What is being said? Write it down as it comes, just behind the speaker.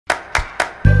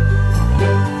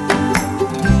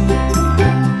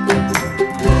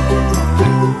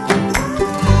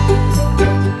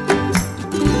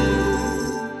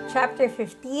chapter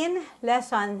 15,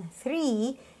 lesson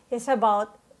 3 is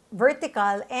about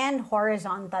vertical and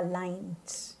horizontal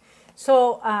lines.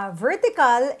 So,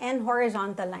 vertical and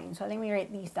horizontal lines. So, let me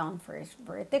write these down first.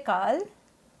 Vertical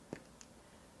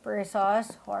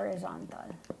versus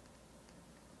horizontal.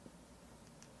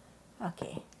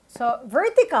 Okay. So,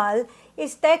 vertical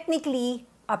is technically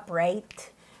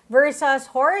upright versus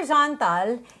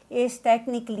horizontal is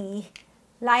technically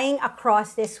lying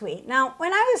across this way. Now,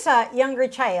 when I was a younger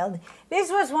child,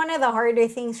 this was one of the harder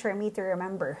things for me to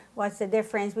remember. What's the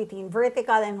difference between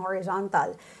vertical and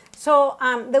horizontal? So,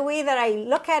 the way that I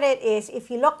look at it is,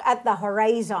 if you look at the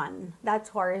horizon, that's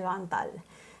horizontal.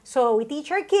 So, we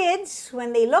teach our kids,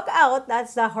 when they look out,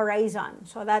 that's the horizon.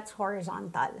 So, that's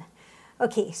horizontal.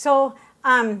 Okay, so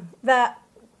the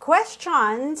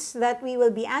questions that we will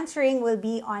be answering will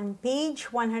be on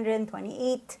page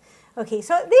 128. Okay,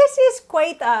 so this is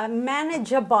quite a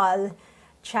manageable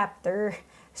chapter.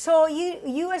 So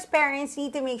you as parents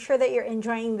need to make sure that you're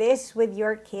enjoying this with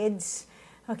your kids.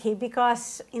 Okay,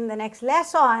 because in the next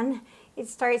lesson, it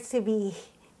starts to be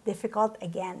difficult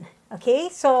again. Okay,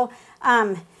 so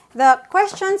the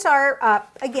questions are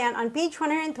again on page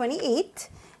 128,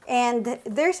 and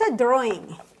there's a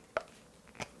drawing.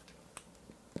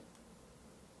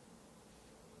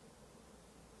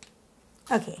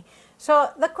 Okay,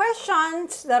 so the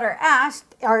questions that are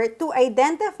asked are to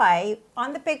identify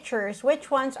on the pictures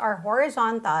which ones are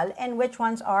horizontal and which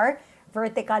ones are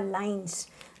vertical lines.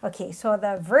 Okay, so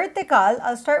the vertical,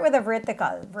 I'll start with the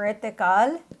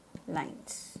vertical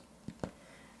lines.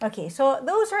 Okay, so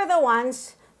those are the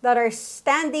ones that are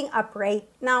standing upright.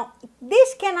 Now,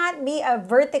 this cannot be a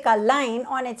vertical line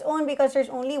on its own because there's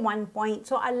only one point.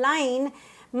 So a line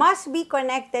must be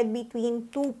connected between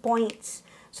 2 points.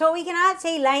 So we cannot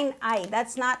say line I,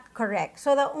 that's not correct.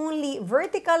 So the only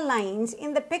vertical lines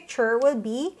in the picture will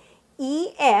be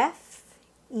EF,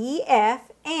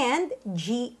 and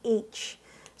GH.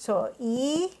 So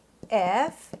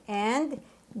EF and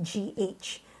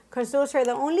GH, because those are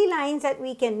the only lines that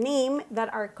we can name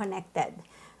that are connected.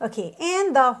 Okay,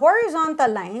 and the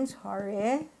horizontal lines, are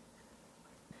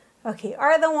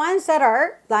the ones that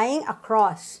are lying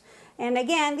across. And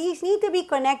again, these need to be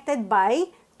connected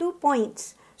by 2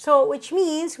 points. So, which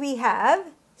means we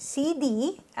have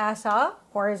CD as a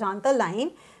horizontal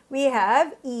line. We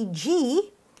have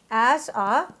EG as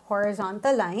a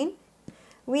horizontal line.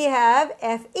 We have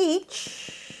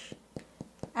FH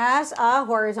as a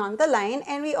horizontal line.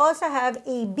 And we also have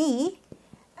AB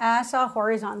as a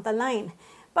horizontal line.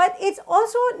 But it's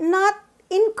also not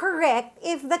incorrect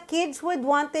if the kids would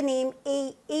want to name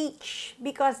AH,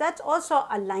 because that's also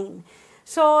a line.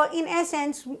 So, in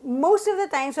essence, most of the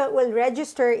times what will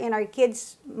register in our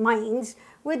kids' minds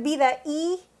would be the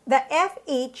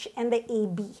FH, and the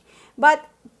AB. But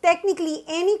technically,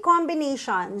 any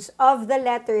combinations of the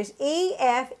letters A,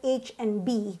 F, H, and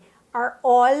B are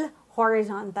all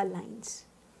horizontal lines.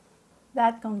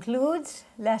 That concludes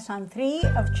lesson 3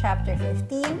 of chapter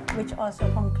 15, which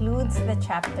also concludes the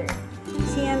chapter.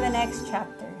 See you in the next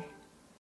chapter.